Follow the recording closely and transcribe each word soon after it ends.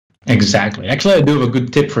Exactly. Actually, I do have a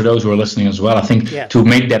good tip for those who are listening as well. I think to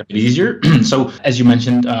make that a bit easier. So, as you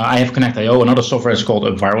mentioned, I have Connectio. Another software is called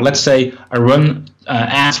UpViral. Let's say I run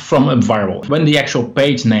ads from UpViral. When the actual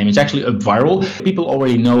page name is actually UpViral, people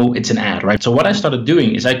already know it's an ad, right? So what I started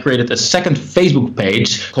doing is I created a second Facebook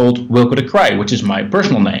page called Wilco the Kreij, which is my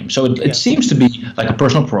personal name. So it seems to be like a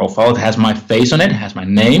personal profile. It has my face on it, it has my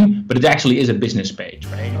name, but it actually is a business page,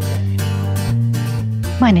 right?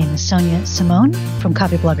 My name is Sonia Simone from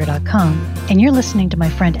copyblogger.com, and you're listening to my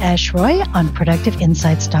friend Ash Roy on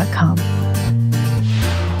productiveinsights.com.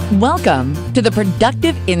 Welcome to the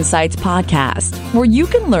Productive Insights Podcast, where you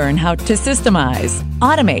can learn how to systemize,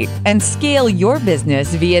 automate, and scale your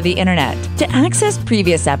business via the internet. To access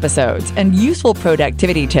previous episodes and useful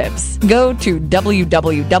productivity tips, go to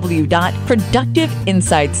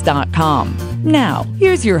www.productiveinsights.com. Now,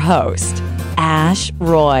 here's your host, Ash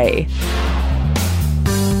Roy.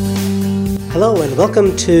 Hello and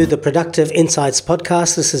welcome to the Productive Insights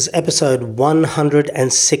Podcast. This is episode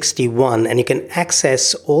 161, and you can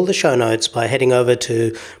access all the show notes by heading over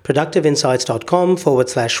to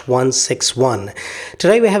productiveinsights.com/161.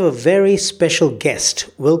 Today we have a very special guest,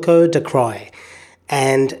 Wilco de Kreij,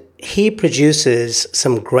 and he produces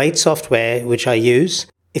some great software which I use.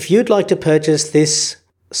 If you'd like to purchase this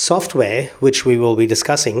software, which we will be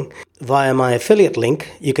discussing, via my affiliate link,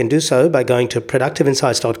 you can do so by going to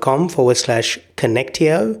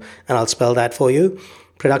productiveinsights.com/Connectio, and I'll spell that for you,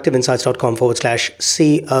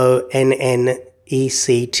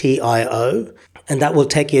 productiveinsights.com/CONNECTIO, and that will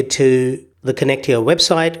take you to the Connectio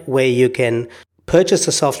website where you can purchase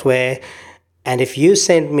the software. And if you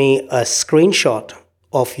send me a screenshot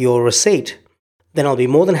of your receipt, then I'll be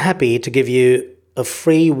more than happy to give you a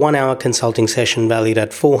free 1-hour consulting session valued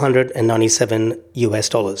at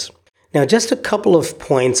 $497. Now, just a couple of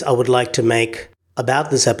points I would like to make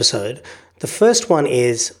about this episode. The first one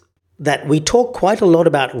is that we talk quite a lot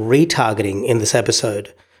about retargeting in this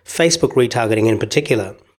episode, Facebook retargeting in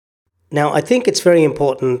particular. Now, I think it's very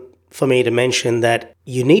important for me to mention that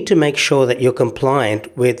you need to make sure that you're compliant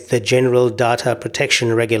with the General Data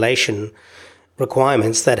Protection Regulation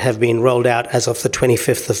requirements that have been rolled out as of the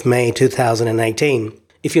 25th of May 2018.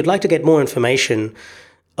 If you'd like to get more information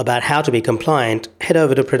about how to be compliant, head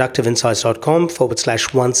over to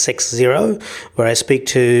productiveinsights.com/160, where I speak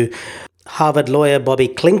to Harvard lawyer Bobby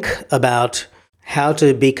Klink about how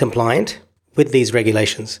to be compliant with these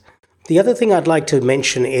regulations. The other thing I'd like to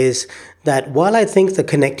mention is that while I think the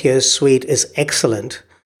Connectio suite is excellent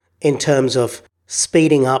in terms of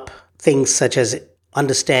speeding up things such as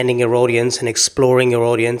understanding your audience and exploring your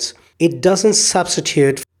audience, it doesn't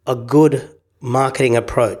substitute a good marketing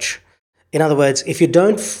approach. In other words, if you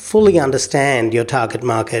don't fully understand your target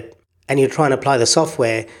market and you try and apply the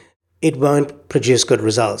software, it won't produce good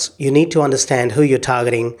results. You need to understand who you're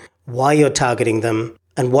targeting, why you're targeting them,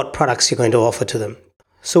 and what products you're going to offer to them.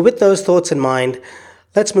 So with those thoughts in mind,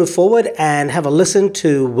 let's move forward and have a listen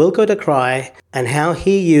to Wilco de Kreij and how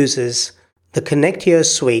he uses the Connectio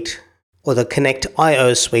suite, or the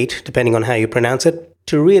Connectio suite, depending on how you pronounce it,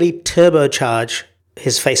 to really turbocharge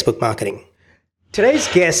his Facebook marketing. Today's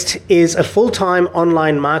guest is a full-time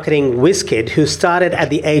online marketing whiz kid who started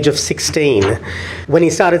at the age of 16 when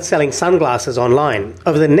he started selling sunglasses online.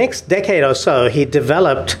 Over the next decade or so, he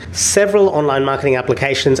developed several online marketing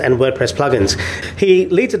applications and WordPress plugins. He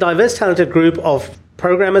leads a diverse, talented group of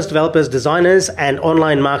programmers, developers, designers, and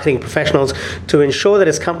online marketing professionals to ensure that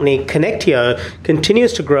his company, Connectio,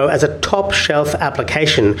 continues to grow as a top-shelf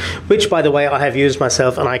application, which, by the way, I have used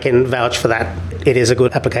myself, and I can vouch for that. It is a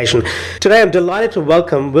good application. Today, I'm delighted to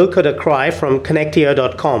welcome Wilco de Kreij from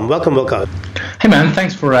Connectio.com. Welcome, Wilco. Hey, man.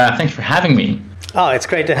 Thanks for having me. Oh, it's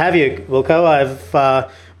great to have you, Wilco. I've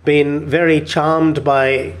been very charmed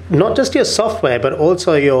by not just your software, but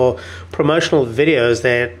also your promotional videos.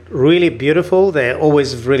 They're really beautiful. They're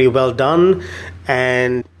always really well done.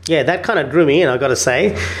 And yeah, that kind of drew me in, I got to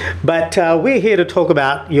say. But we're here to talk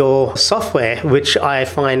about your software, which I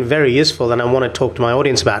find very useful and I want to talk to my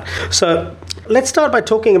audience about. So let's start by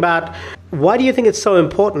talking about why do you think it's so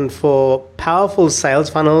important for powerful sales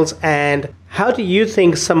funnels, and how do you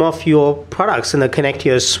think some of your products in the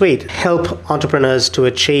Connectio suite help entrepreneurs to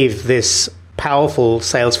achieve these powerful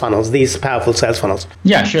sales funnels?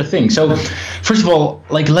 Yeah, sure thing. So first of all,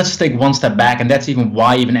 let's take one step back, and that's even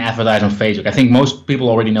why even advertise on Facebook. I think most people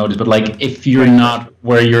already know this, but if you're not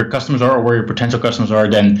where your customers are or where your potential customers are,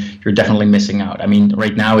 then you're definitely missing out. I mean,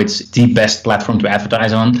 right now it's the best platform to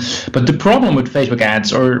advertise on. But the problem with Facebook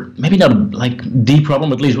ads, or maybe not like the problem,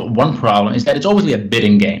 but at least one problem, is that it's obviously a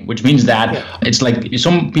bidding game, which means that it's like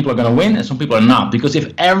some people are going to win and some people are not. Because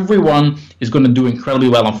if everyone is going to do incredibly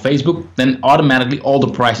well on Facebook, then automatically all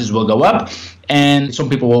the prices will go up and some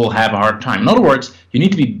people will have a hard time. In other words, you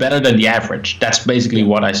need to be better than the average. That's basically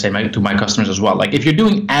what I say to my customers as well. Like if you're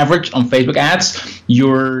doing average on Facebook ads,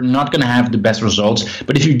 you're not going to have the best results.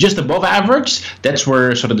 But if you're just above average, that's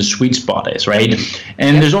where sort of the sweet spot is, right?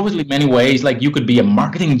 And there's obviously many ways. Like you could be a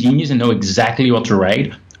marketing genius and know exactly what to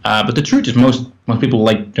write. But the truth is most people,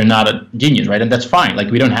 like, they're not a genius, right? And that's fine. Like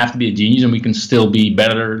we don't have to be a genius, and we can still be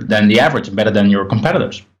better than the average and better than your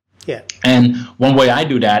competitors. Yeah. And one way I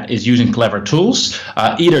do that is using clever tools,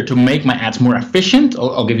 either to make my ads more efficient,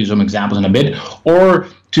 I'll give you some examples in a bit, or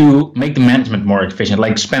to make the management more efficient,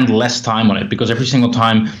 like spend less time on it. Because every single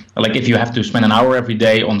time, like if you have to spend an hour every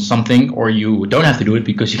day on something, or you don't have to do it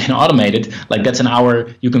because you can automate it, like that's an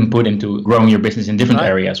hour you can put into growing your business in different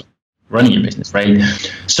areas, running your business, right?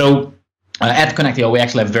 So at Connectio, we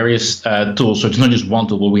actually have various tools. So it's not just one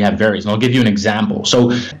tool, but we have various. And I'll give you an example.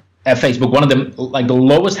 So at Facebook, one of them, like the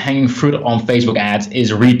lowest hanging fruit on Facebook ads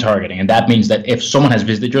is retargeting. And that means that if someone has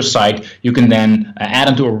visited your site, you can then add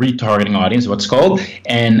them to a retargeting audience, what's called.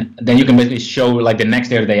 And then you can basically show like the next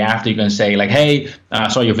day or the day after, you can say like, hey, I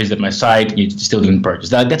saw you visited my site, you still didn't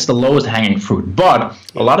purchase. That's the lowest hanging fruit. But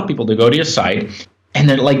a lot of people, they go to your site, and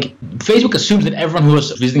then like Facebook assumes that everyone who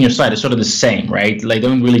is visiting your site is sort of the same, right? Like they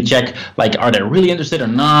don't really check like are they really interested or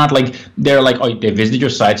not. Like they're like, oh, they visited your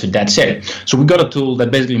site, so that's it. So we got a tool that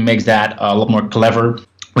basically makes that a lot more clever.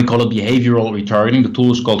 We call it behavioral retargeting. The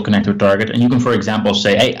tool is called Connectio Target. And you can, for example,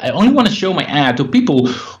 say, hey, I only want to show my ad to people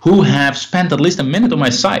who have spent at least a minute on my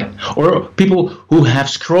site, or people who have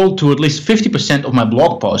scrolled to at least 50% of my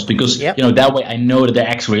blog post, because you know that way I know that they're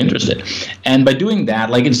actually interested. And by doing that,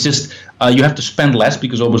 like it's just you have to spend less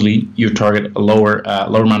because obviously you target a lower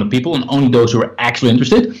amount of people and only those who are actually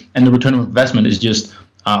interested, and the return of investment is just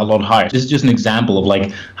a lot higher. This is just an example of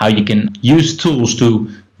like how you can use tools to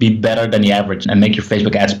be better than the average and make your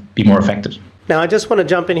Facebook ads be more effective. Now, I just want to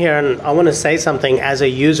jump in here and I want to say something as a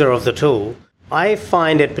user of the tool. I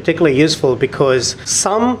find it particularly useful because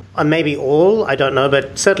some, and maybe all, I don't know,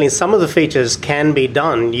 but certainly some of the features can be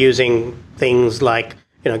done using things like,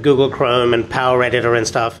 you know, Google Chrome and Power Editor and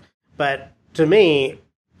stuff. But to me,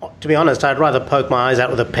 to be honest, I'd rather poke my eyes out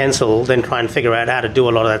with a pencil than try and figure out how to do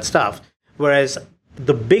a lot of that stuff. Whereas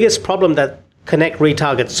the biggest problem that Connect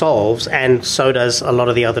Retarget solves, and so does a lot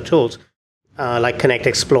of the other tools, like Connect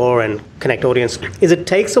Explore and Connect Audience, is it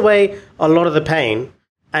takes away a lot of the pain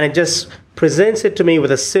and it just presents it to me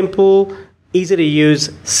with a simple,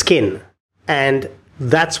 easy-to-use skin. And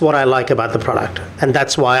that's what I like about the product. And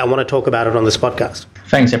that's why I want to talk about it on this podcast.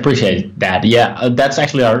 Thanks, I appreciate that. Yeah, that's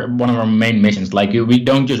actually one of our main missions. Like we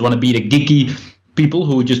don't just want to be the geeky people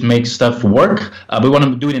who just make stuff work. We want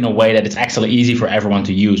to do it in a way that it's actually easy for everyone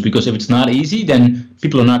to use, because if it's not easy, then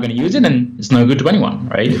people are not going to use it and it's no good to anyone,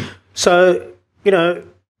 right? So, you know,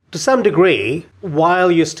 to some degree,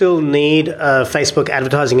 while you still need a Facebook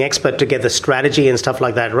advertising expert to get the strategy and stuff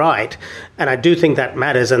like that right, and I do think that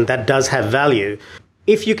matters and that does have value,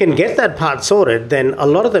 if you can get that part sorted, then a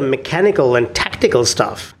lot of the mechanical and tactical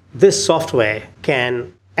stuff, this software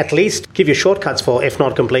can at least give you shortcuts for, if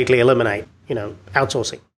not completely eliminate, you know,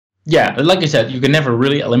 outsourcing. Yeah, like I said, you can never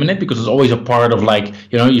really eliminate because it's always a part of, like,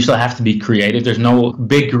 you know, you still have to be creative. There's no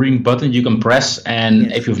big green button you can press.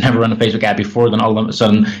 And if you've never run a Facebook ad before, then all of a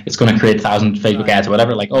sudden it's going to create 1,000 Facebook ads or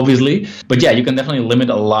whatever, like, obviously. But yeah, you can definitely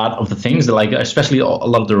limit a lot of the things that, like, especially a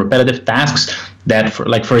lot of the repetitive tasks that,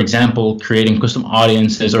 for example, creating custom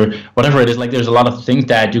audiences or whatever it is. Like, there's a lot of things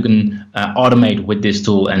that you can automate with this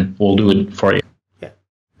tool and we'll do it for you. Yeah.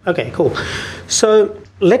 Okay, cool. So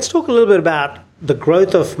let's talk a little bit about the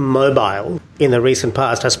growth of mobile in the recent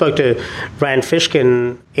past. I spoke to Rand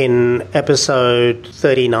Fishkin in episode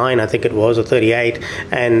 39, I think it was, or 38,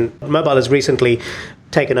 and mobile has recently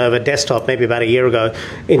taken over desktop, maybe about a year ago,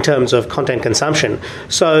 in terms of content consumption.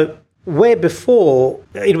 So where before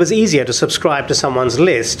it was easier to subscribe to someone's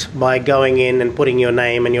list by going in and putting your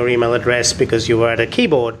name and your email address because you were at a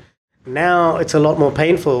keyboard, now it's a lot more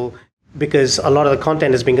painful because a lot of the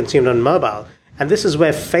content is being consumed on mobile. And this is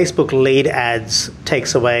where Facebook lead ads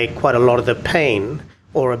takes away quite a lot of the pain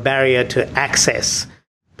or a barrier to access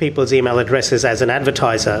people's email addresses as an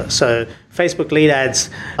advertiser. So Facebook lead ads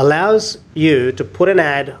allows you to put an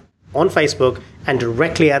ad on Facebook and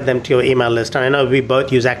directly add them to your email list. And I know we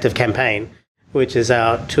both use ActiveCampaign, which is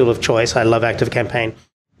our tool of choice. I love ActiveCampaign.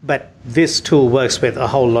 But this tool works with a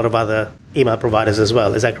whole lot of other email providers as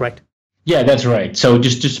well. Is that correct? Yeah, that's right. So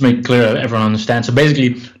just to make clear, everyone understands. So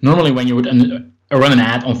basically, normally when you would run an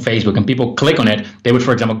ad on Facebook and people click on it, they would,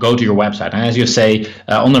 for example, go to your website. And as you say,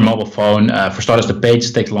 on their mobile phone, for starters, the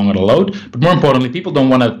page takes longer to load. But more importantly, people don't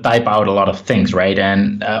want to type out a lot of things, right?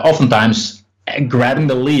 And oftentimes, grabbing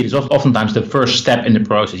the lead is oftentimes the first step in the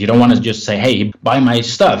process. You don't want to just say, hey, buy my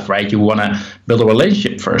stuff, right? You want to build a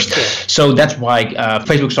relationship first. Yeah. So that's why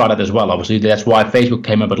Facebook saw that as well, obviously. That's why Facebook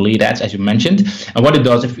came up with lead ads, as you mentioned. And what it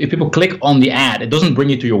does, if people click on the ad, it doesn't bring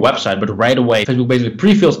you to your website, but right away, Facebook basically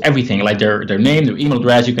pre-fills everything, like their name, their email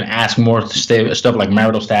address. You can ask more stuff like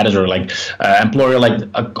marital status or like employer, like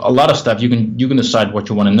a lot of stuff. You can decide what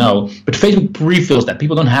you want to know. But Facebook pre-fills that.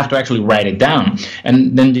 People don't have to actually write it down.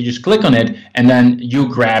 And then you just click on it, and then you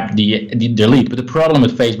grab the lead. But the problem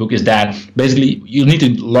with Facebook is that basically you need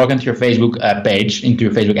to log into your Facebook page, into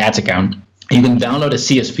your Facebook ads account. You can download a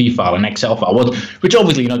CSV file, an Excel file, which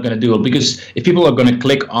obviously you're not going to do, because if people are going to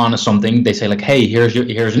click on something, they say like, hey, here's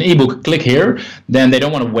an ebook, click here, then they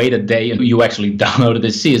don't want to wait a day and you actually downloaded the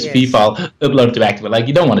CSV file, upload it to Activate. Like,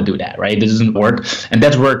 you don't want to do that, right? This doesn't work. And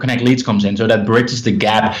that's where Connect Leads comes in. So that bridges the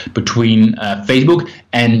gap between Facebook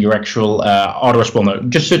and your actual autoresponder,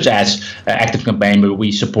 just such as ActiveCampaign, where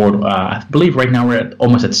we support, I believe right now we're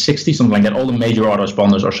almost at 60, something like that. All the major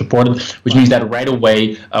autoresponders are supported, which means that right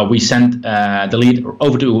away we send the lead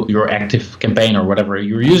over to your ActiveCampaign or whatever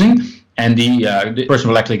you're using, and the person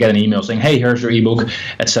will actually get an email saying, hey, here's your ebook,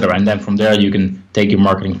 etc. And then from there you can take your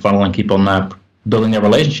marketing funnel and keep on building their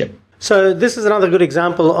relationship. So this is another good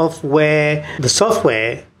example of where the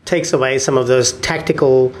software takes away some of those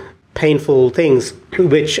tactical, painful things,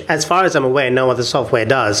 which, as far as I'm aware, no other software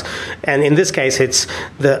does. And in this case, it's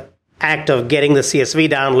the act of getting the CSV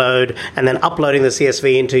download and then uploading the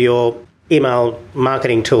CSV into your email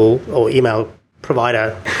marketing tool or email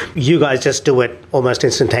provider. You guys just do it almost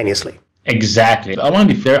instantaneously. Exactly. I want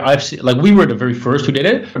to be fair. I've seen, like, we were the very first who did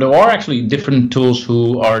it. But there are actually different tools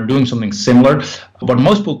who are doing something similar. What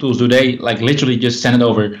most tools do, they like literally just send it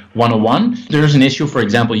over one-on-one. There's an issue, for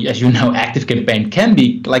example, as you know, ActiveCampaign can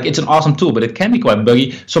be like, it's an awesome tool, but it can be quite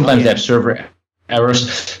buggy. Sometimes they have server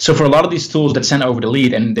errors. So for a lot of these tools that send over the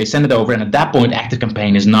lead and they send it over, and at that point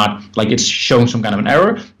ActiveCampaign is not like, it's showing some kind of an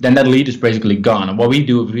error, then that lead is basically gone. And what we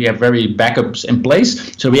do is we have very backups in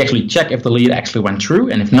place. So we actually check if the lead actually went through,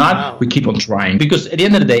 and if not, we keep on trying, because at the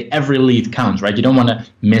end of the day, every lead counts, right? You don't want to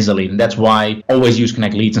miss a lead, and that's why I always use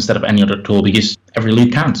Connect Leads instead of any other tool, because every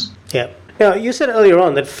lead counts. Yeah. Now, you said earlier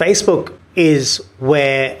on that Facebook is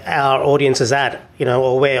where our audience is at,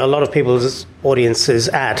 or where a lot of people's audience is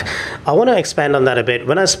at. I want to expand on that a bit.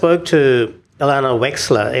 When I spoke to Ilana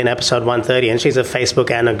Wexler in episode 130, and she's a Facebook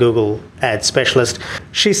and a Google ad specialist,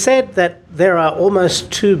 she said that there are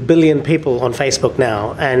almost 2 billion people on Facebook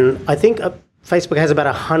now. And I think Facebook has about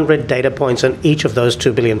 100 data points on each of those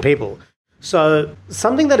 2 billion people. So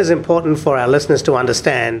something that is important for our listeners to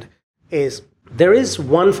understand is there is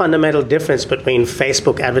one fundamental difference between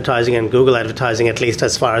Facebook advertising and Google advertising, at least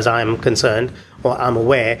as far as I'm concerned, or I'm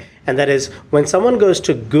aware, and that is when someone goes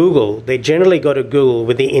to Google, they generally go to Google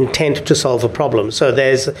with the intent to solve a problem. So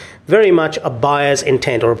there's very much a buyer's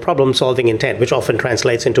intent or a problem-solving intent, which often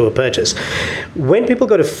translates into a purchase. When people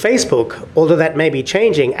go to Facebook, although that may be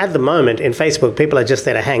changing, at the moment in Facebook, people are just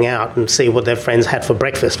there to hang out and see what their friends had for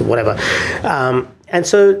breakfast or whatever. And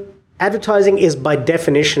so advertising is by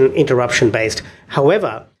definition interruption-based.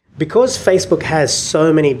 However, because Facebook has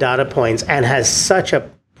so many data points and has such a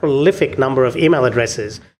prolific number of email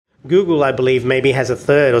addresses, Google, I believe, maybe has a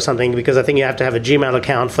third or something, because I think you have to have a Gmail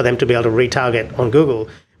account for them to be able to retarget on Google.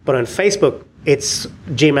 But on Facebook, it's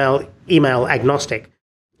Gmail email agnostic.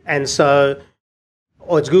 And so,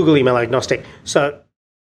 or it's Google email agnostic. So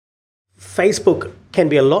Facebook can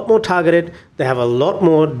be a lot more targeted. They have a lot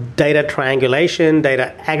more data triangulation,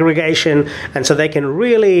 data aggregation, and so they can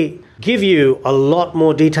really give you a lot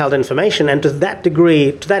more detailed information. And to that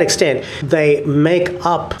degree, to that extent, they make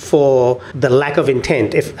up for the lack of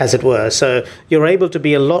intent, if as it were. So you're able to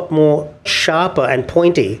be a lot more sharper and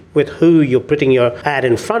pointy with who you're putting your ad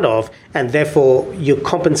in front of, and therefore you're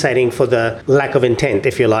compensating for the lack of intent,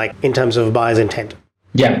 if you like, in terms of buyer's intent.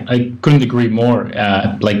 Yeah, I couldn't agree more,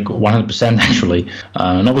 like 100% actually.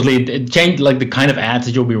 And obviously it changed, like the kind of ads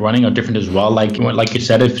that you'll be running are different as well. Like you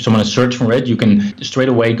said, if someone is searching for it, you can straight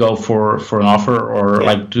away go for an offer or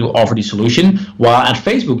like to offer the solution. While at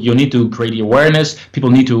Facebook, you need to create the awareness.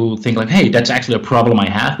 People need to think like, hey, that's actually a problem I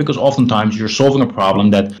have, because oftentimes you're solving a problem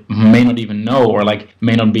that may not even know or like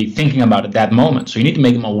may not be thinking about at that moment. So you need to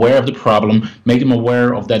make them aware of the problem, make them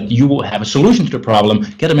aware of that you will have a solution to the problem,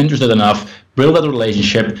 get them interested enough, build that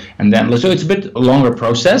relationship, and then so it's a bit longer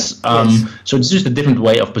process. So it's just a different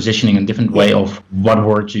way of positioning and different way of what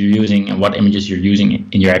words you're using and what images you're using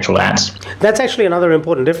in your actual ads. That's actually another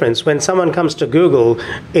important difference. When someone comes to Google,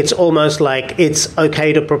 it's almost like it's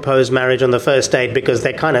okay to propose marriage on the first date because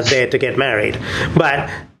they're kind of there to get married. But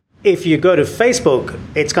if you go to Facebook,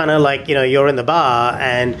 it's kind of like, you're in the bar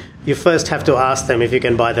and you first have to ask them if you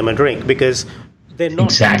can buy them a drink because they're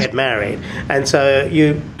not going to get married. And so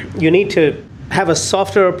you need to have a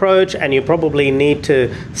softer approach, and you probably need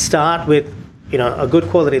to start with, a good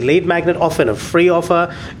quality lead magnet, often a free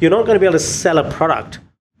offer. You're not going to be able to sell a product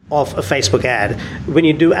off a Facebook ad. When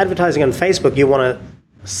you do advertising on Facebook, you want to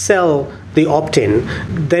sell the opt-in,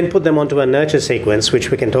 then put them onto a nurture sequence,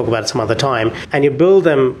 which we can talk about some other time, and you build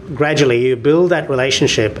them gradually. You build that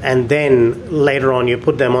relationship, and then later on you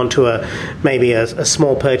put them onto maybe a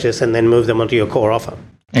small purchase, and then move them onto your core offer.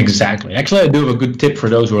 Exactly. Actually, I do have a good tip for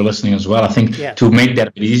those who are listening as well. I think to make that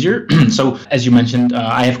a bit easier. So as you mentioned,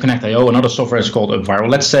 I have Connectio. Another software is called UpViral.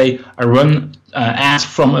 Let's say I run ads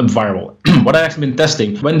from UpViral. What I've actually been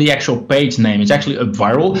testing, when the actual page name is actually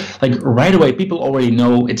UpViral, like right away, people already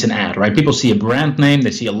know it's an ad, right? People see a brand name,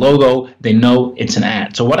 they see a logo, they know it's an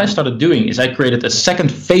ad. So what I started doing is I created a second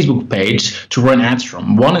Facebook page to run ads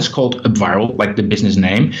from. One is called UpViral, like the business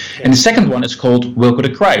name. And the second one is called Wilco the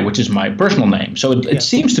Kreij, which is my personal name. So it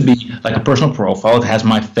seems to be like a personal profile. It has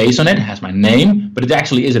my face on it, it has my name, but it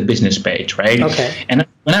actually is a business page, right? Okay. And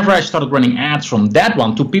whenever I started running ads from that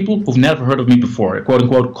one to people who've never heard of me before, quote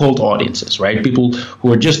unquote cold audiences, right? People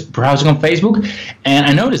who are just browsing on Facebook. And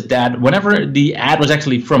I noticed that whenever the ad was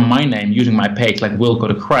actually from my name using my page, like Wilco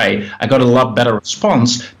the Kreij, I got a lot better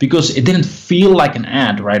response because it didn't feel like an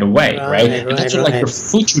ad right away, right? And that's like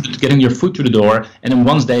getting your foot through the door. And then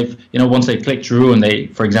once they click through and they,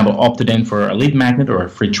 for example, opted in for a lead magnet or a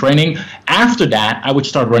free training, after that, I would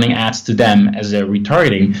start running ads to them as a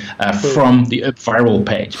retargeting from the UpViral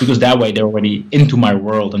page, because that way they're already into my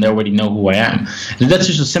world and they already know who I am. So that's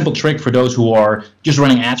just a simple trick for those who are just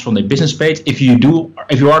running ads from their business page. If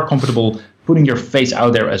you are comfortable putting your face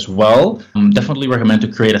out there as well, definitely recommend to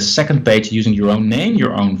create a second page using your own name,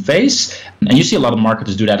 your own face. And you see a lot of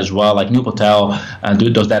marketers do that as well, like Neil Patel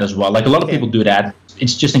does that as well. Like a lot of people do that.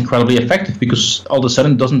 It's just incredibly effective because all of a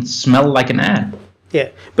sudden it doesn't smell like an ad. Yeah,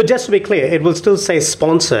 but just to be clear, it will still say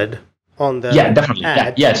sponsored on the definitely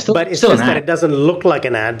ad. Yeah, still, but it's still just that it doesn't look like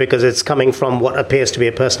an ad because it's coming from what appears to be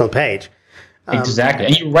a personal page. Exactly.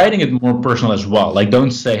 And you're writing it more personal as well. Like,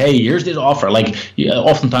 don't say, hey, here's this offer. Like,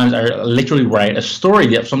 oftentimes I literally write a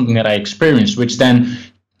story of something that I experienced, which then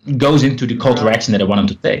goes into the call to action that I want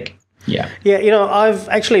them to take. Yeah. Yeah, I've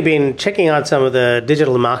actually been checking out some of the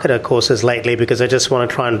digital marketer courses lately because I just want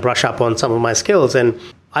to try and brush up on some of my skills. And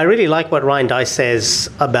I really like what Ryan Deiss says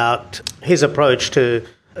about his approach to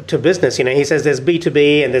business. He says there's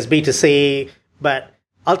B2B and there's B2C, but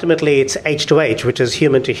ultimately it's H2H, which is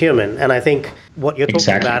human to human. And I think what you're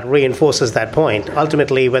talking about reinforces that point.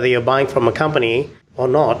 Ultimately, whether you're buying from a company or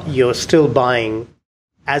not, you're still buying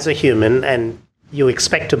as a human, and you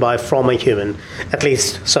expect to buy from a human, at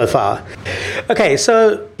least so far. Okay,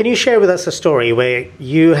 so can you share with us a story where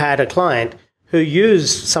you had a client who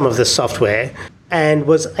used some of this software and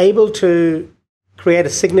was able to create a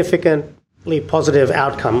significantly positive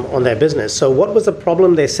outcome on their business? So what was the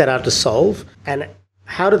problem they set out to solve, and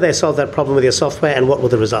how did they solve that problem with your software, and what were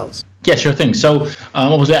the results? Yeah, sure thing. So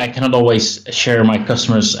obviously I cannot always share my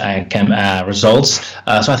customers' results.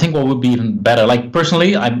 So I think what would be even better, like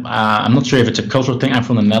personally, I'm not sure if it's a cultural thing. I'm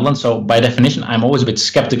from the Netherlands. So by definition, I'm always a bit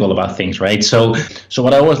skeptical about things, right? So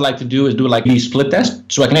what I always like to do is do like these split tests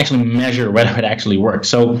so I can actually measure whether it actually works.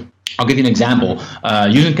 So I'll give you an example.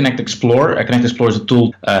 Using Connect Explorer is a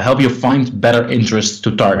tool help you find better interests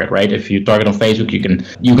to target, right? If you target on Facebook, you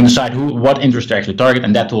can decide what interest to actually target,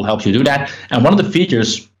 and that tool helps you do that. And one of the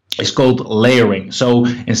features is called layering. So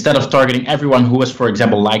instead of targeting everyone who has, for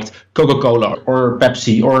example, liked Coca-Cola or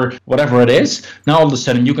Pepsi or whatever it is, now all of a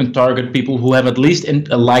sudden you can target people who have at least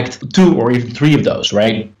liked 2 or even 3 of those,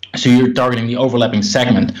 right? So you're targeting the overlapping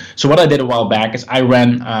segment. So what I did a while back is I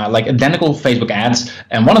ran like identical Facebook ads,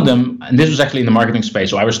 and one of them, and this was actually in the marketing space,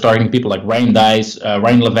 so I was targeting people like Ryan Deiss,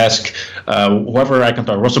 Ryan Levesque, whoever I can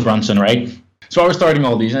target, Russell Brunson, right? So I was targeting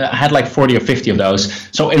all these, and I had like 40 or 50 of those.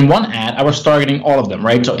 So in one ad, I was targeting all of them,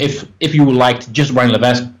 right? So if you liked just Ryan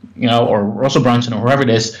Levesque, or Russell Brunson or whoever it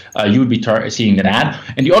is, you would be seeing that ad.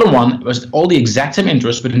 And the other one was all the exact same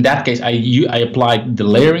interests, but in that case, I applied the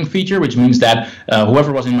layering feature, which means that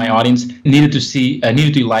whoever was in my audience needed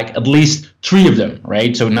to like at least 3 of them,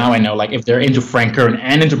 right? So now I know, like, if they're into Frank Kern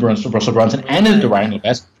and into Russell Brunson and into Ryan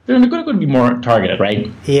Levesque, they're going to be more targeted, right?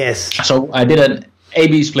 Yes. So I did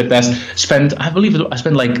A/B split test. I believe I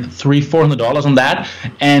spent like $300-400 on that,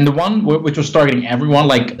 and the one which was targeting everyone,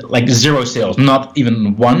 like 0 sales, not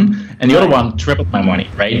even one, and the other one tripled my money,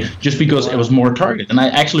 right? Just because it was more targeted, and I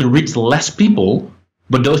actually reached less people.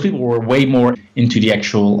 But those people were way more into the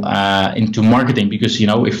actual into marketing, because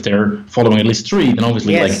if they're following at least 3, then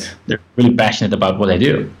obviously they're really passionate about what they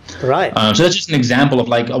do. Right. So that's just an example of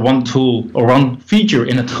like one tool or one feature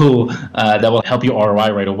in a tool that will help your ROI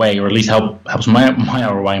right away, or at least helps my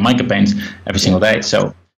ROI in my campaigns every single day.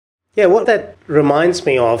 So yeah, what that reminds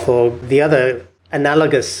me of, or the other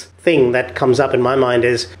analogous thing that comes up in my mind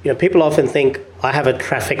is, people often think, I have a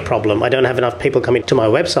traffic problem. I don't have enough people coming to my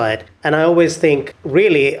website. And I always think,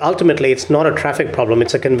 really, ultimately, it's not a traffic problem.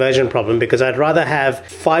 It's a conversion problem, because I'd rather have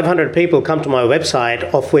 500 people come to my website,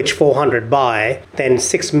 of which 400 buy, than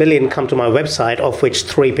 6 million come to my website, of which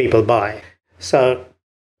 3 people buy. So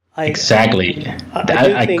I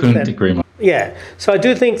couldn't agree more. Yeah. So I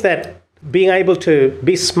do think that being able to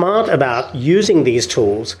be smart about using these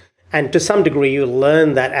tools, and to some degree, you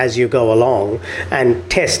learn that as you go along, and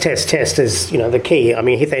test is, the key. I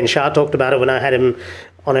mean, Hiten Shah talked about it when I had him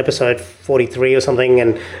on episode 43 or something,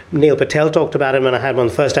 and Neil Patel talked about it when I had him on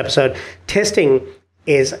the first episode. Testing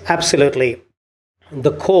is absolutely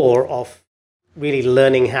the core of really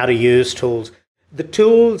learning how to use tools. The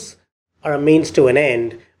tools are a means to an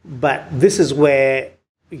end, but this is where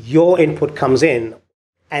your input comes in.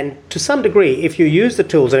 And to some degree, if you use the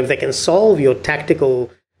tools, and if they can solve your tactical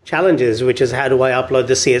challenges, which is how do I upload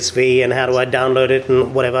the CSV and how do I download it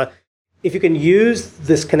and whatever. If you can use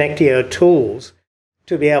this Connectio tools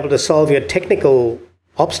to be able to solve your technical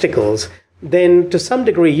obstacles, then to some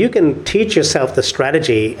degree you can teach yourself the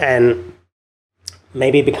strategy and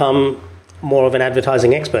maybe become more of an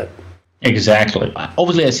advertising expert. Exactly.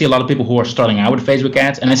 Obviously, I see a lot of people who are starting out with Facebook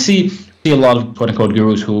ads, and I see a lot of quote-unquote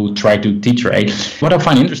gurus who try to teach, right? What I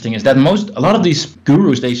find interesting is that a lot of these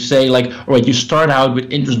gurus, they say like, all right, you start out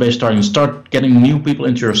with interest-based targeting, start getting new people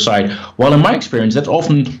into your site. While in my experience, that's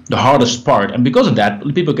often the hardest part. And because of that,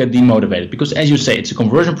 people get demotivated, because as you say, it's a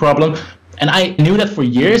conversion problem. And I knew that for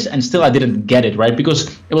years, and still I didn't get it, right?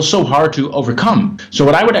 Because it was so hard to overcome. So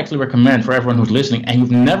what I would actually recommend for everyone who's listening, and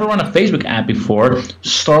you've never run a Facebook ad before,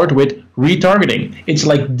 start with retargeting. It's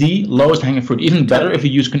like the lowest hanging fruit. Even better if you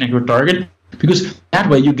use Connect Retarget, because that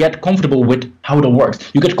way you get comfortable with how it works.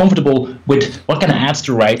 You get comfortable with what kind of ads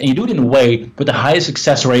to write, and you do it in a way with the highest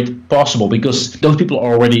success rate possible, because those people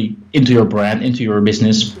are already into your brand, into your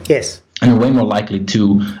business. Yes. And are way more likely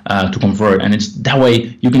to convert. And it's that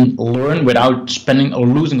way you can learn without spending or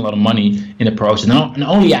losing a lot of money in the process. And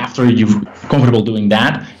only after you're comfortable doing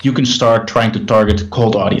that, you can start trying to target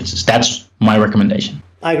cold audiences. That's my recommendation.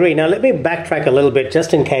 I agree. Now, let me backtrack a little bit,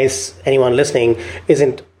 just in case anyone listening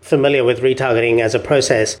isn't familiar with retargeting as a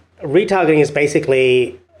process. Retargeting is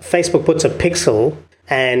basically Facebook puts a pixel,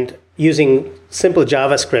 and using simple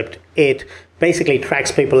JavaScript, it basically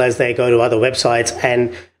tracks people as they go to other websites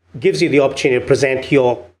and gives you the opportunity to present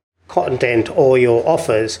your content or your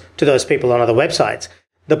offers to those people on other websites.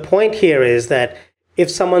 The point here is that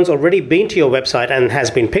if someone's already been to your website and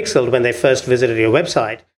has been pixeled when they first visited your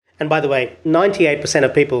website, and by the way, 98%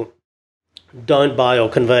 of people don't buy or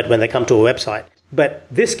convert when they come to a website, but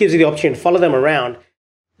this gives you the opportunity to follow them around.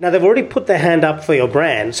 Now, they've already put their hand up for your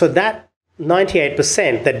brand, so that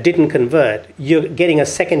 98% that didn't convert, you're getting a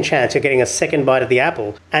second chance, you're getting a second bite of the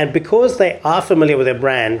apple. And because they are familiar with their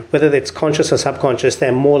brand, whether it's conscious or subconscious,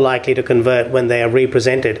 they're more likely to convert when they are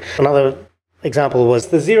represented. Another example was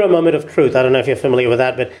the 0 moment of truth. I don't know if you're familiar with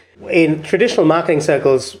that, but in traditional marketing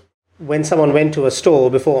circles, when someone went to a store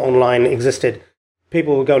before online existed,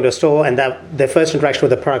 people would go into a store, and that their first interaction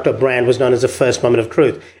with a product or brand was known as the first moment of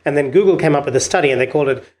truth. And then Google came up with a study, and they called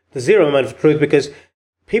it the 0 moment of truth, because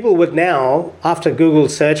people would now, after Google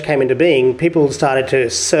search came into being, people started to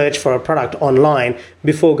search for a product online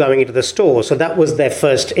before going into the store. So that was their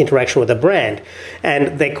first interaction with a brand.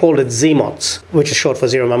 And they called it ZMOTs, which is short for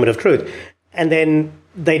 0 moment of truth. And then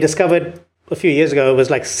they discovered a few years ago it was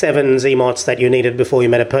like 7 ZMOTs that you needed before you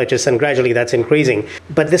made a purchase, and gradually that's increasing.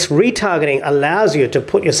 But this retargeting allows you to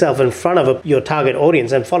put yourself in front of your target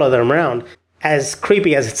audience and follow them around. As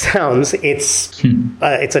creepy as it sounds, it's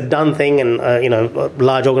a done thing, and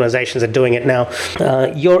large organizations are doing it now.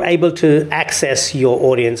 You're able to access your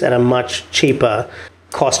audience at a much cheaper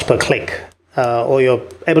cost per click, or you're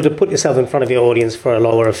able to put yourself in front of your audience for a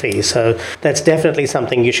lower fee. So that's definitely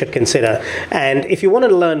something you should consider. And if you want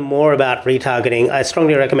to learn more about retargeting, I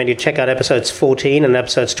strongly recommend you check out episodes 14 and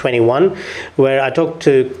episodes 21, where I talked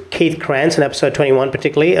to Keith Krantz in episode 21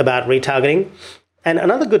 particularly about retargeting. And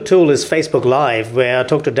another good tool is Facebook Live, where I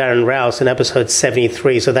talked to Darren Rouse in episode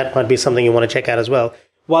 73, so that might be something you want to check out as well.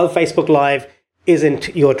 While Facebook Live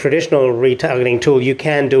isn't your traditional retargeting tool, you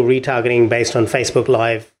can do retargeting based on Facebook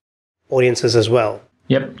Live audiences as well.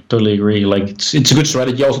 Yep, totally agree. Like it's a good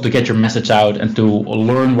strategy also to get your message out and to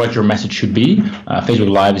learn what your message should be.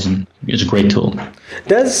 Facebook Live is a great tool.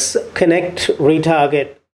 Does Connect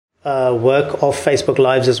retarget work off Facebook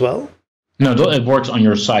Lives as well? No, it works on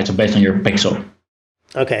your site, so based on your pixel.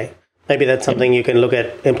 Okay, maybe that's something you can look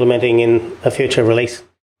at implementing in a future release.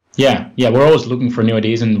 Yeah, we're always looking for new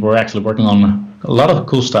ideas, and we're actually working on a lot of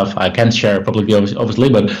cool stuff. I can't share publicly, obviously,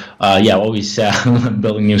 but always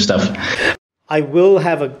building new stuff. I will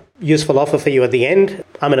have a useful offer for you at the end.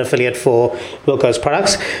 I'm an affiliate for Wilco's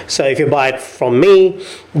products. So if you buy it from me,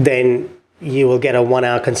 then you will get a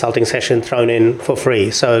 1-hour consulting session thrown in for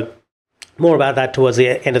free. So more about that towards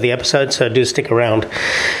the end of the episode, so do stick around.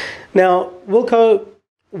 Now, Wilco,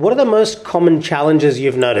 what are the most common challenges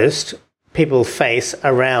you've noticed people face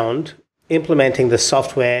around implementing the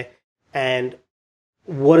software, and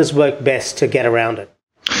what has worked best to get around it?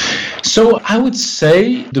 So I would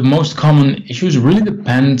say the most common issues really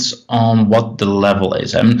depends on what the level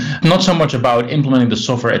is. And not so much about implementing the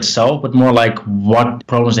software itself, but more like what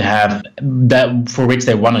problems they have that for which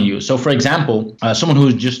they want to use. So for example, someone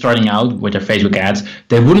who's just starting out with their Facebook ads,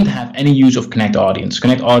 they wouldn't have any use of Connect Audience.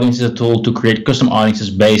 Connect Audience is a tool to create custom audiences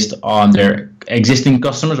based on their existing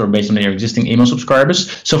customers or based on their existing email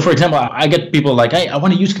subscribers. So for example, I get people like, hey, I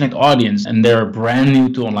want to use Connect Audience, and they're brand new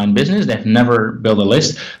to online business. They've never built a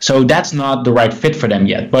list. So that's not the right fit for them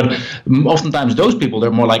yet. But oftentimes those people,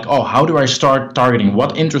 they're more like, oh, how do I start targeting?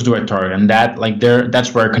 What interest do I target? And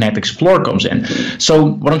that's where Connect Explore comes in.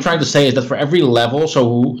 So what I'm trying to say is that for every level,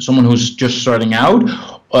 so someone who's just starting out,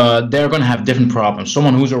 they're going to have different problems.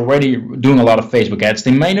 Someone who's already doing a lot of Facebook ads,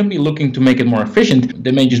 they may not be looking to make it more efficient.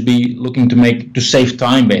 They may just be looking to save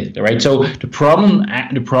time, basically, right? So the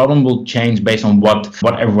problem will change based on what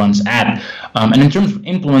everyone's at. And in terms of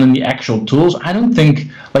implementing the actual tools, I don't think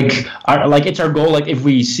it's our goal. Like if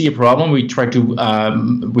we see a problem, we try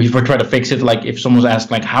to fix it. Like if someone's asked,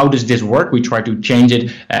 like, how does this work? We try to change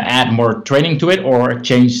it, add more training to it, or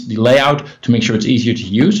change the layout to make sure it's easier to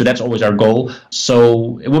use. So that's always our goal.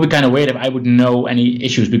 So it would be kind of weird if I would know any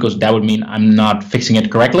issues, because that would mean I'm not fixing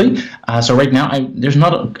it correctly. So right now,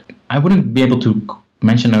 I wouldn't be able to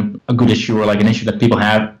mention a good issue or like an issue that people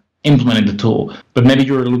have implementing the tool. But maybe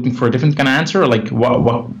you're looking for a different kind of answer, or like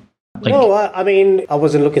what? Like, no, I mean, I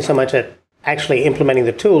wasn't looking so much at actually implementing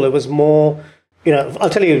the tool. It was more, I'll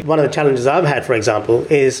tell you one of the challenges I've had, for example,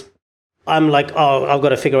 is I'm like, oh, I've got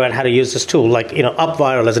to figure out how to use this tool. Like,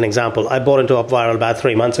 UpViral as an example. I bought into UpViral about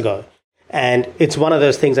 3 months ago. And it's one of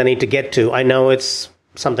those things I need to get to. I know it's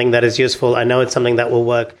something that is useful. I know it's something that will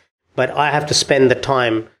work. But I have to spend the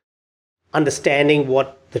time understanding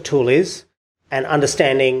what the tool is and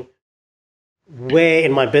understanding where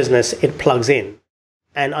in my business it plugs in.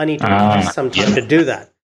 And I need to invest some time to do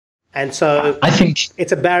that. And so I think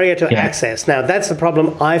it's a barrier to access. Now, that's the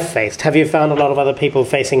problem I've faced. Have you found a lot of other people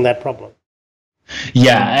facing that problem?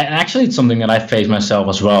 Yeah, and actually it's something that I face myself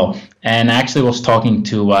as well. And I actually was talking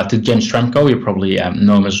to James Stremko. You probably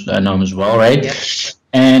know him as well, right? Yep.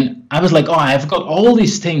 And I was like, oh, I've got all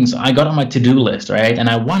these things I got on my to-do list, right? And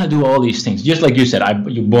I want to do all these things. Just like you said,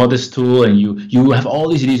 you bought this tool and you have all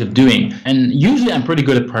these ideas of doing. And usually I'm pretty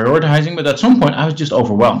good at prioritizing, but at some point I was just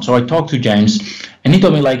overwhelmed. So I talked to James and he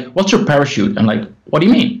told me, like, what's your parachute? I'm like, what do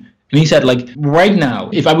you mean? And he said, like, right now,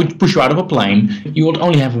 if I would push you out of a plane, you would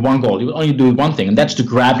only have one goal. You would only do one thing, and that's to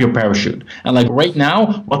grab your parachute. And like right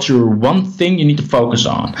now, what's your one thing you need to focus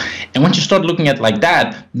on? And once you start looking at it like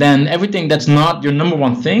that, then everything that's not your number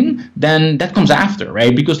one thing, then that comes after,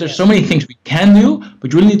 right? Because there's so many things we can do,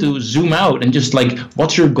 but you really need to zoom out and just like,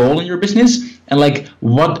 what's your goal in your business? And like,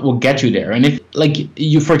 what will get you there? And if like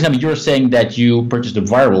you, for example, you're saying that you purchased a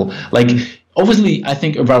viral, like, obviously, I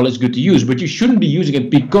think UpViral is good to use, but you shouldn't be using it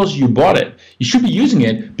because you bought it. You should be using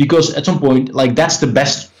it because at some point, like, that's the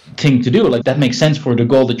best thing to do. Like, that makes sense for the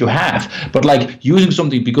goal that you have. But like using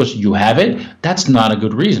something because you have it, that's not a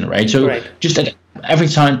good reason, right? So just like every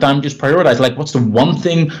time just prioritize, like, what's the one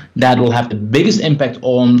thing that will have the biggest impact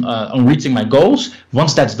on reaching my goals?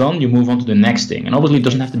 Once that's done, you move on to the next thing. And obviously, it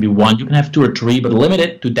doesn't have to be one. You can have 2 or 3, but limit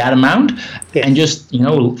it to that amount and just,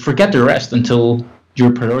 forget the rest until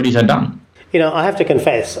your priorities are done. I have to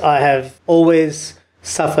confess, I have always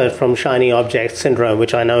suffered from shiny object syndrome,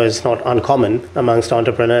 which I know is not uncommon amongst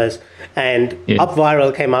entrepreneurs. And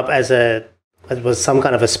UpViral came up it was some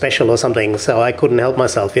kind of a special or something, so I couldn't help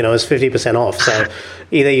myself. It was 50% off. So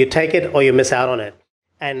either you take it or you miss out on it.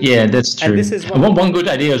 And yeah, that's true. And this is one good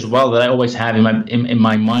idea as well that I always have in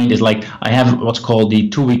my mind is like I have what's called the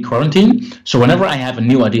 2-week quarantine. So whenever I have a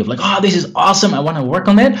new idea of like, oh, this is awesome, I want to work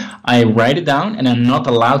on it, I write it down and I'm not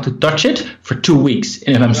allowed to touch it for 2 weeks.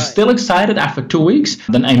 And if I'm still excited after 2 weeks,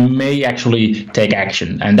 then I may actually take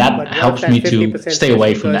action, and that helps me to stay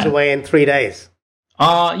away from that. Goes away in 3 days.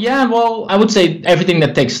 Yeah, well, I would say everything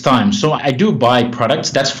that takes time. So I do buy products.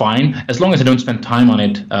 That's fine, as long as I don't spend time on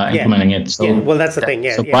it, implementing it. So well, that's the thing.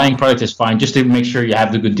 Yeah. So buying products is fine, just to make sure you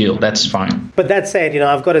have the good deal. That's fine. But that said,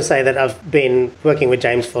 I've got to say that I've been working with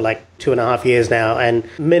James for like 2.5 years now, and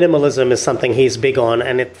minimalism is something he's big on,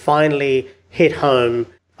 and it finally hit home.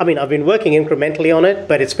 I mean, I've been working incrementally on it,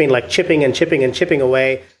 but it's been like chipping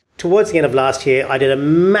away. Towards the end of last year, I did a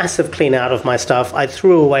massive clean out of my stuff. I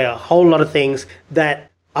threw away a whole lot of things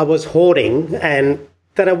that I was hoarding and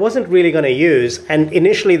that I wasn't really going to use. And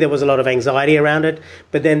initially there was a lot of anxiety around it,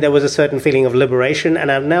 but then there was a certain feeling of liberation.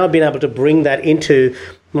 And I've now been able to bring that into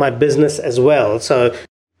my business as well. So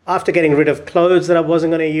after getting rid of clothes that I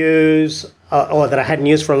wasn't going to use or that I hadn't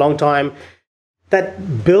used for a long time,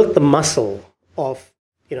 that built the muscle of,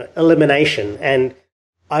 elimination. And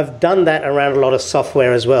I've done that around a lot of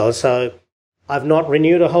software as well. So I've not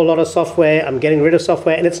renewed a whole lot of software. I'm getting rid of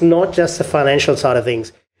software. And it's not just the financial side of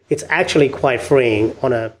things. It's actually quite freeing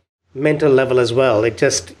on a mental level as well. It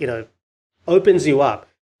just, opens you up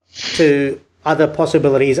to other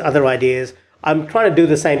possibilities, other ideas. I'm trying to do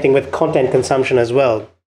the same thing with content consumption as well.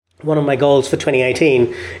 One of my goals for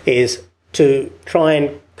 2018 is to try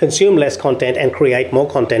and consume less content and create more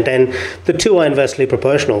content, and the two are inversely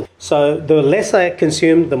proportional. So the less I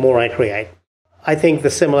consume, the more I create. I think the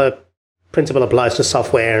similar principle applies to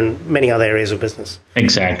software and many other areas of business.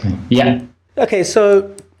 Exactly. Yeah. Okay,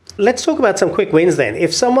 so let's talk about some quick wins then.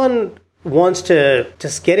 If someone wants to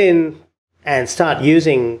just get in and start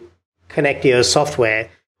using Connectio software,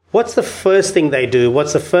 what's the first thing they do?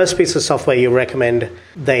 What's the first piece of software you recommend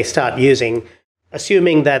they start using,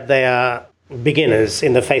 assuming that they are beginners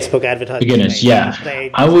in the Facebook advertising beginners space? Yeah,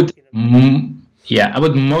 I would I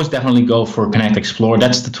would most definitely go for Connect Explore.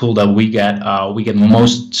 That's the tool that we get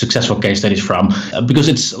most successful case studies from, because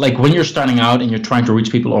it's like when you're starting out and you're trying to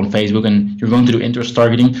reach people on Facebook and you're going to do interest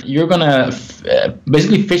targeting, you're going to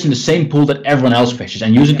basically fish in the same pool that everyone else fishes.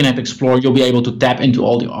 And using Connect Explore, you'll be able to tap into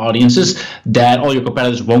all the audiences that all your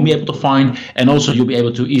competitors won't be able to find, and also you'll be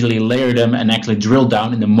able to easily layer them and actually drill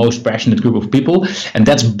down in the most passionate group of people. And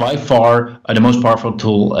that's by far the most powerful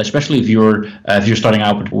tool, especially if you're starting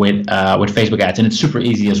out with Facebook ads. And it's super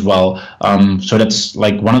easy as well. So that's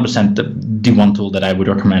like 100% the one tool that I would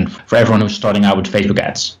recommend for everyone who's starting out with Facebook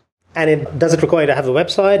ads. And does it require you to have a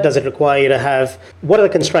website? Does it require you to have, what are the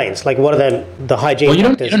constraints? Like what are the hygiene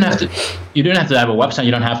factors? You don't have to have a website.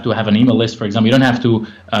 You don't have to have an email list, for example. You don't have to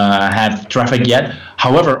have traffic yet.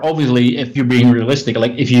 However, obviously, if you're being realistic,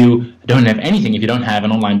 like if you don't have anything, if you don't have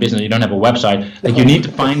an online business, you don't have a website, like you need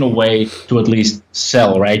to find a way to at least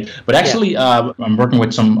sell, right? But actually, I'm working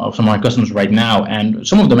with some of my customers right now, and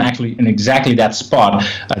some of them actually in exactly that spot.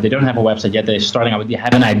 They don't have a website yet. They're starting out. They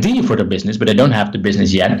have an idea for their business, but they don't have the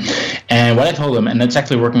business yet. And what I told them, and that's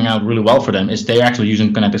actually working out really well for them, is they're actually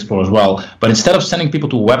using Connect Explore as well. But instead of sending people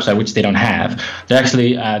to a website, which they don't have, they're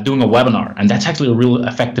actually doing a webinar. And that's actually a real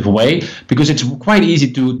effective way, because it's quite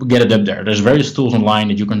easy to get it up there. There's various tools online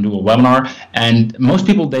that you can do a webinar. And most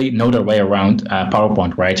people, they know their way around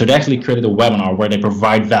PowerPoint, right? So they actually created a webinar where they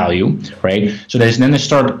provide value, right? So then they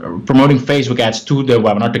start promoting Facebook ads to the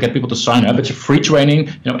webinar to get people to sign up. It's a free training,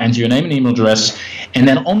 enter your name and email address. And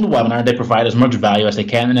then on the webinar, they provide as much value as they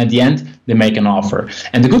can. And at the end, they make an offer.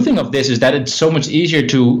 And the good thing of this is that it's so much easier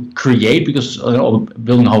to create, because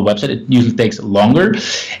building a whole website, it usually takes longer.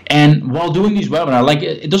 And while doing these webinars, like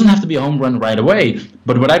it doesn't have to be a home run right away.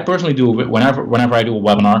 But what I personally do whenever I do a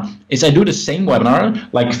webinar is I do the same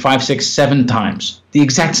webinar like 5, 6, 7 times, the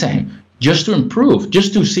exact same. Just to improve,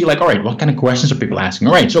 just to see like, all right, what kind of questions are people asking?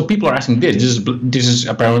 All right, so people are asking this is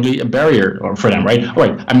apparently a barrier for them, right? All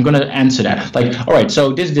right, I'm going to answer that. Like, all right,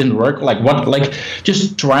 so this didn't work. Like what, like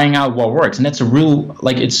just trying out what works. And that's a real,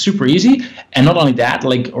 like, it's super easy. And not only that,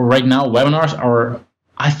 like right now, webinars are,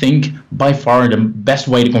 I think, by far the best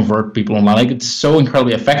way to convert people online. Like it's so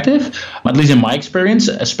incredibly effective, at least in my experience,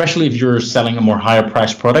 especially if you're selling a more higher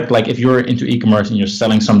priced product. Like if you're into e-commerce and you're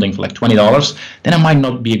selling something for like $20, then it might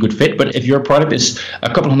not be a good fit. But if your product is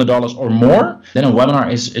a couple $100 or more, then a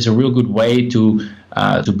webinar is a real good way to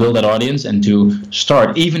build that audience and to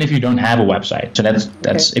start, even if you don't have a website. So that's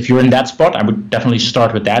okay. If you're in that spot, I would definitely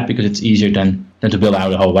start with that, because it's easier than to build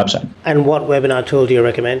out a whole website. And what webinar tool do you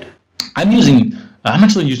recommend? I'm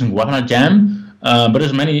actually using Webinar Jam, but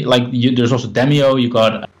there's many, like there's also Demio, you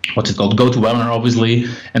got, what's it called, GoToWebinar, obviously,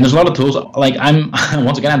 and there's a lot of tools. Like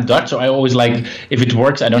once again, I'm Dutch, so I always like, if it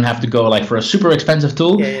works, I don't have to go like for a super expensive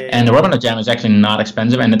tool, and the Webinar Jam is actually not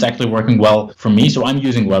expensive, and it's actually working well for me, so I'm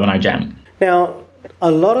using Webinar Jam. Now,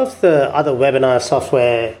 a lot of the other webinar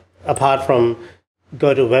software, apart from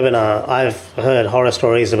GoToWebinar, I've heard horror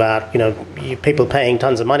stories about, people paying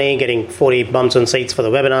tons of money, getting 40 bums on seats for the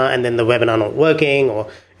webinar, and then the webinar not working, or,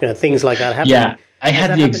 things like that happening. Yeah. I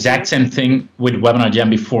had the exact same thing with Webinar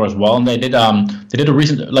Jam before as well, and they did a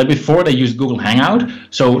recent, like before they used Google Hangout,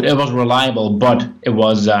 so it was reliable, but it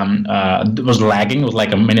was lagging. It was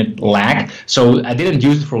like a minute lag, so I didn't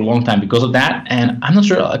use it for a long time because of that. And I'm not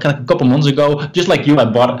sure, like a couple months ago, just like you, I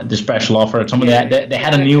bought the special offer. They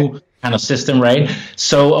had a new kind of system, right?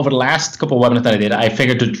 So over the last couple of webinars that I did, I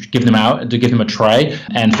figured to give them a try,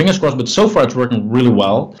 and fingers crossed, but so far it's working really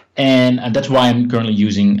well, and that's why I'm currently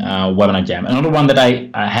using Webinar Jam. Another one that I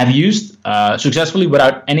have used successfully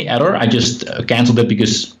without any error, I just canceled it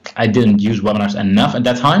because I didn't use webinars enough at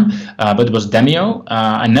that time, but it was Demio.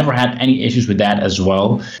 I never had any issues with that as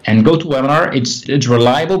well. And GoToWebinar, it's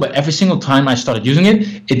reliable, but every single time I started using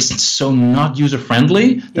it, it's so not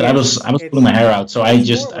user-friendly that I was pulling my hair out. So I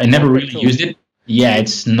never really used it. Yeah,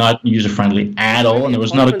 it's not user-friendly at all, and there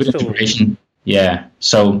was not a good integration. Yeah,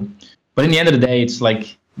 so, but in the end of the day, it's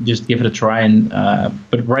like, just give it a try. And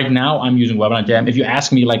but right now I'm using Webinar Jam. If you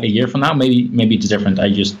ask me like a year from now, maybe it's different. I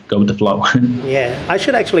just go with the flow. Yeah, I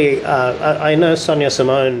should actually. I know Sonia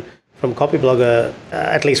Simone from Copyblogger.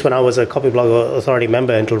 At least when I was a Copyblogger Authority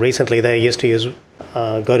member until recently, they used to use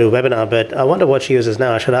GoToWebinar. But I wonder what she uses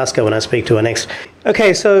now. I should ask her when I speak to her next.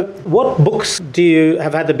 Okay, so what books do you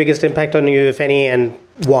have had the biggest impact on you, if any, and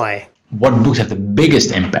why? What books have the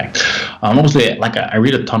biggest impact? Obviously, like I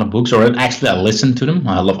read a ton of books, or actually I listen to them.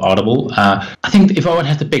 I love Audible. I think if I would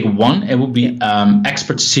have to pick one, it would be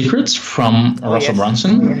Expert Secrets from Russell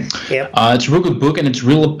Brunson. Yep. It's a real good book, and it's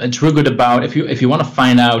real good about if you want to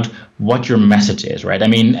find out what your message is, right? I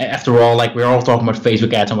mean, after all, like we're all talking about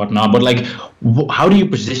Facebook ads and whatnot, but like, how do you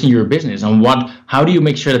position your business, and how do you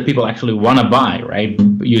make sure that people actually want to buy, right?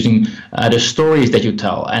 Using the stories that you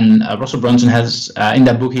tell. And Russell Brunson has in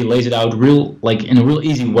that book, he lays it out in a real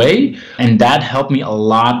easy way, and that helped me a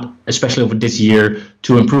lot, especially over this year,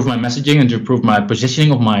 to improve my messaging and to improve my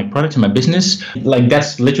positioning of my products and my business. Like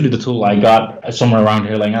that's literally the tool I got somewhere around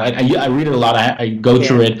here. Like I read it a lot. I go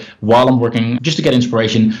through it while I'm working just to get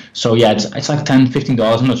inspiration. So yeah, it's like $10,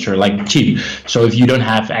 $15. I'm not sure, like cheap. So if you don't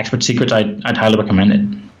have Expert Secrets, I'd highly recommend it.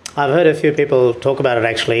 I've heard a few people talk about it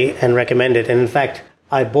actually and recommend it. And in fact,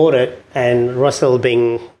 I bought it, and Russell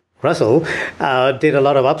did a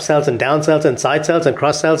lot of upsells and downsells and side sells and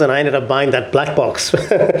cross sells, and I ended up buying that black box. So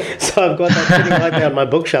I've got that sitting right there on my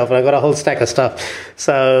bookshelf, and I've got a whole stack of stuff.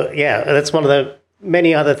 So yeah, that's one of the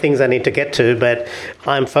many other things I need to get to, but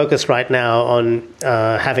I'm focused right now on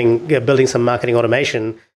building some marketing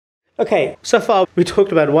automation. Okay, so far we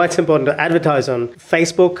talked about why it's important to advertise on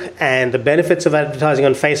Facebook and the benefits of advertising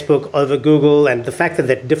on Facebook over Google, and the fact that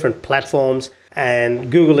they're different platforms,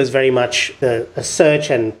 and Google is very much a search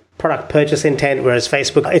and product purchase intent, whereas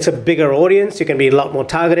Facebook, it's a bigger audience. You can be a lot more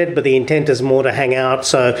targeted, but the intent is more to hang out.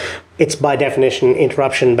 So it's by definition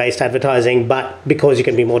interruption-based advertising, but because you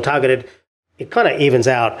can be more targeted, it kind of evens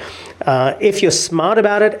out. If you're smart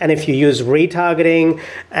about it, and if you use retargeting,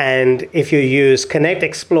 and if you use Connect,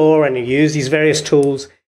 Explore, and you use these various tools,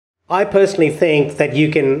 I personally think that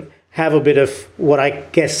you can have a bit of what I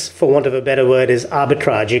guess, for want of a better word, is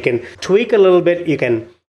arbitrage. You can tweak a little bit, you can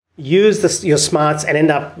use your smarts and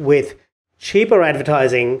end up with cheaper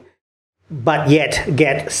advertising, but yet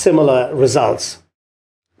get similar results.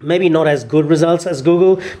 Maybe not as good results as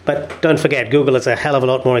Google, but don't forget, Google is a hell of a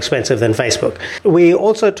lot more expensive than Facebook. We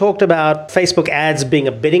also talked about Facebook ads being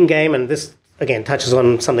a bidding game, and this, again, touches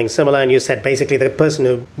on something similar. And you said basically the person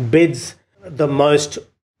who bids the most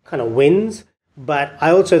kind of wins. But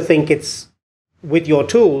I also think it's, with your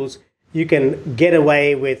tools, you can get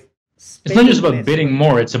away with... It's not just about bidding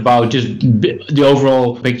more, it's about just the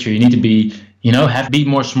overall picture. You need to be, be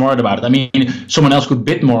more smart about it. I mean, someone else could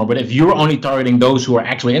bid more, but if you're only targeting those who are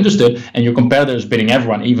actually interested, and your competitor is bidding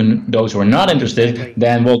everyone, even those who are not interested,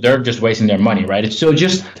 then, well, they're just wasting their money, right? It's still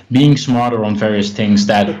just being smarter on various things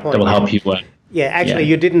that will help you. Yeah, actually,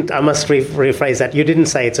 you didn't, I must rephrase that. You didn't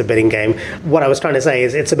say it's a bidding game. What I was trying to say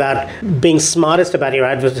is it's about being smartest about your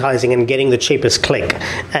advertising and getting the cheapest click.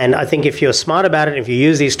 And I think if you're smart about it, if you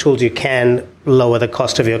use these tools, you can lower the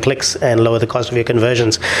cost of your clicks and lower the cost of your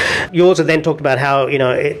conversions. You also then talked about how,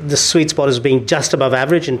 the sweet spot is being just above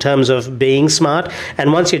average in terms of being smart.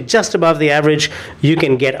 And once you're just above the average, you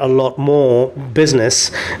can get a lot more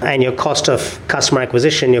business, and your cost of customer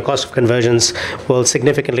acquisition, your cost of conversions will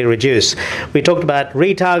significantly reduce. We talked about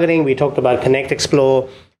retargeting. We talked about Connect Explore.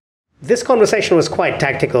 This conversation was quite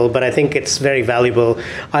tactical, but I think it's very valuable.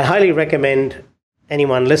 I highly recommend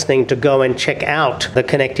anyone listening to go and check out the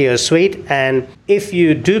Connectio suite. And if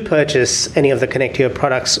you do purchase any of the Connectio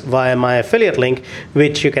products via my affiliate link,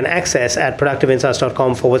 which you can access at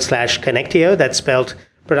productiveinsights.com/Connectio, that's spelled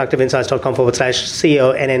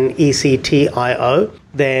productiveinsights.com/CONNECTIO,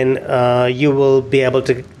 then you will be able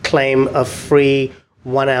to claim a free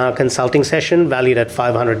 1-hour consulting session valued at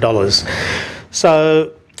 $500.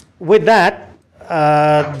 So with that,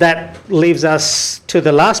 that leaves us to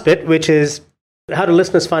the last bit, which is how do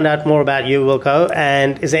listeners find out more about you, Wilco?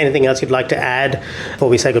 And is there anything else you'd like to add before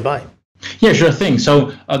we say goodbye? Yeah, sure thing.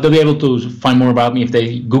 So they'll be able to find more about me if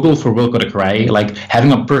they Google for Wilco de Kreij. Like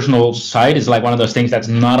having a personal site is like one of those things that's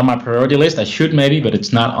not on my priority list. I should maybe, but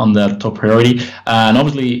it's not on the top priority. And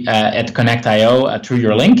obviously at Connectio through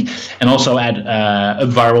your link, and also at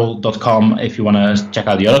upviral.com if you want to check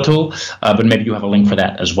out the other tool. But maybe you have a link for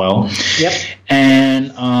that as well. Yep.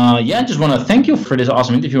 And I just want to thank you for this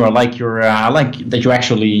awesome interview. I like that you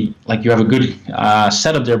actually you have a good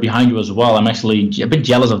setup there behind you as well. I'm actually a bit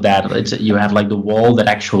jealous of that. You have like the wall that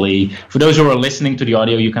actually, for those who are listening to the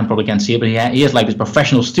audio, you probably can't see it, but he has like this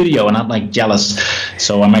professional studio, and I'm like jealous.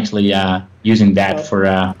 So I'm actually using that for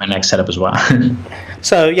my next setup as well.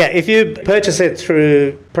 So yeah, if you purchase it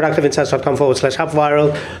through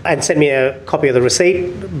productiveinsights.com/upviral and send me a copy of the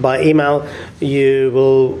receipt by email, you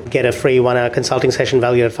will get a free 1-hour consulting session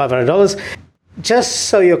valued at $500. Just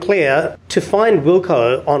so you're clear, to find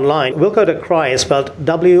Wilco online, Wilco de Kreij is spelled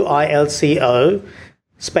WILCO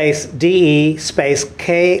space DE space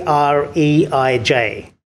KREIJ.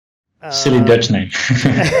 Silly Dutch name.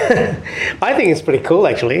 I think it's pretty cool,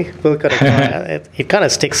 actually. Wilco de Kreij. It kind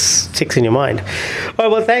of sticks in your mind. All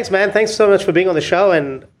right, well, thanks, man. Thanks so much for being on the show,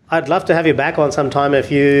 and I'd love to have you back on sometime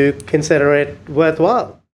if you consider it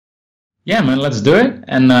worthwhile. Yeah, man, let's do it,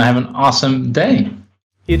 and have an awesome day.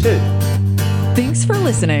 You too. Thanks for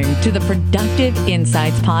listening to the Productive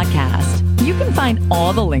Insights Podcast. You can find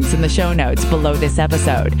all the links in the show notes below this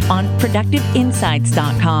episode on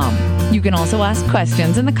productiveinsights.com. You can also ask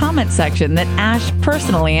questions in the comment section that Ash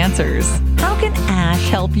personally answers. How can Ash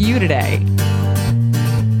help you today?